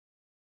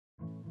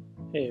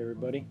Hey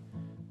everybody,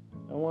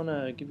 I want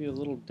to give you a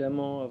little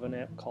demo of an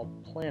app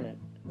called Planit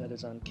that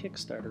is on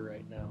Kickstarter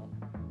right now.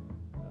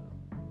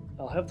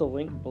 I'll have the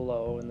link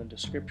below in the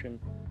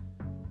description.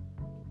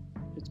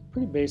 It's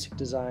pretty basic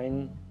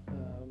design.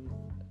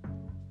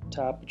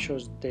 Top it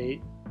shows the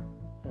date.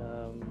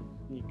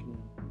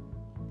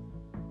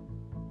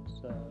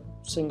 It's a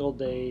single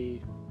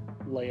day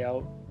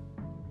layout.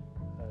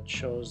 It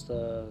shows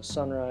the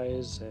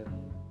sunrise and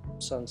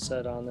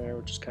sunset on there,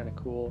 which is kind of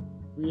cool.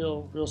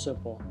 Real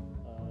simple.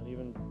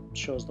 Even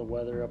shows the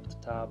weather up at the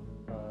top,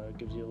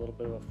 gives you a little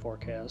bit of a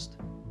forecast.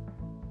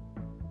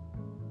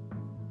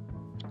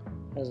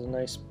 Has a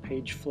nice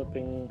page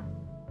flipping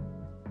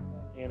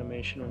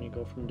animation when you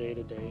go from day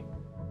to day.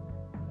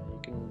 You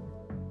can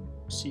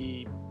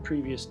see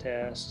previous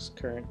tasks,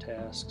 current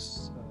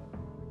tasks,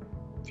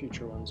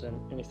 future ones,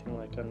 and anything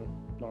like a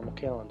normal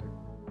calendar.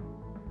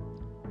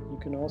 You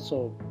can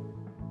also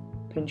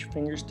pinch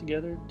fingers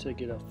together to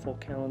get a full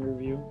calendar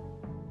view.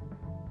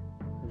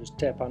 Just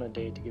tap on a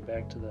date to get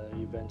back to the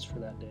events for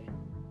that day.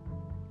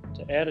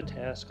 To add a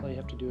task, all you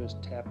have to do is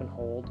tap and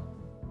hold.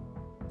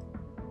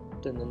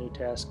 Then the new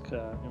task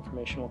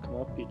information will come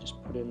up. You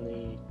just put in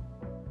the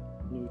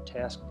new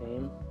task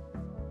name.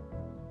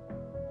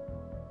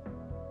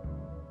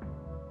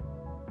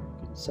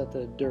 You can set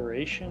the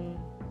duration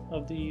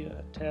of the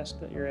task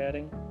that you're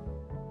adding.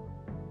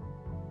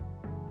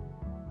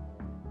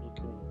 You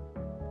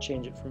can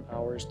change it from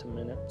hours to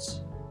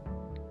minutes.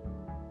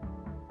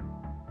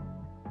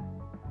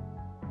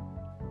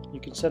 You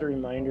can set a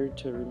reminder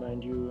to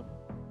remind you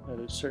at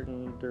a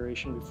certain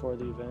duration before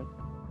the event.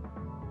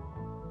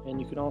 And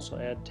you can also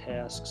add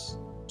tasks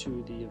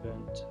to the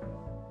event.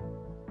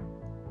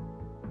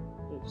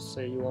 If,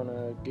 say, you want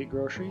to get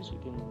groceries, you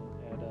can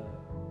add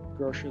a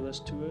grocery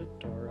list to it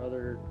or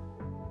other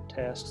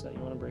tasks that you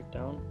want to break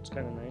down. It's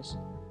kind of nice.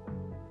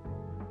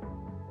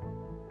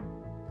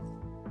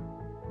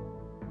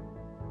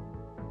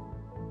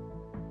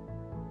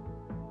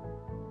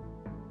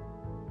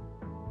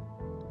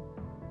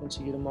 Once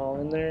you get them all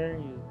in there,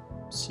 you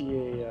see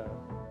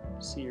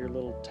your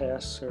little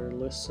tasks or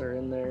lists are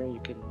in there. You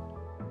can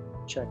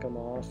check them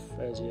off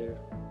as you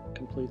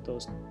complete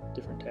those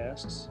different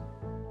tasks,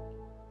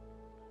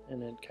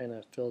 and it kind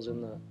of fills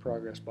in the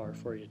progress bar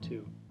for you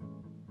too.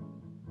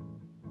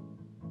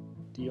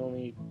 The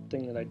only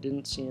thing that I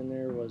didn't see in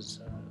there was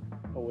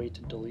a way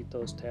to delete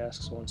those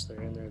tasks. Once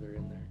they're in there, they're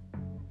in there.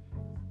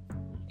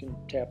 You can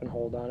tap and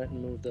hold on it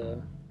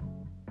and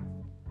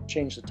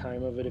change the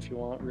time of it if you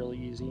want, really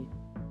easy.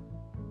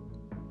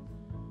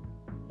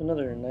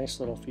 Another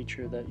nice little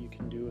feature that you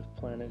can do with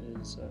Planit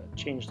is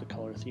change the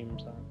color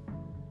themes on.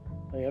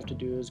 All you have to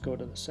do is go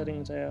to the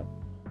Settings app,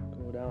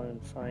 go down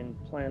and find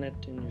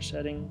Planit in your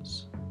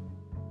settings,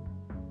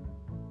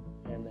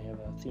 and they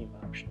have a theme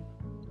option.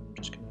 I'm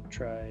just going to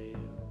try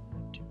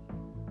Neptune.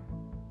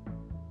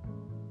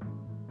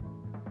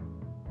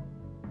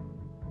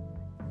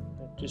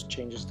 It just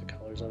changes the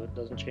colors of it.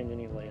 Doesn't change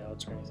any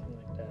layouts or anything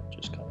like that,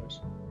 just colors.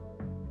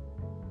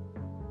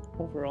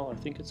 Overall, I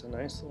think it's a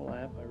nice little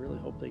app. I really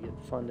hope they get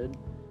funded.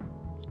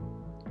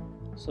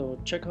 So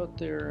check out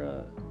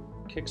their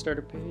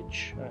Kickstarter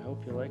page. I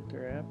hope you like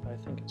their app. I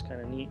think it's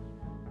kind of neat.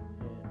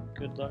 And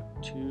good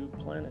luck to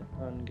Planit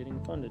on getting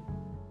funded.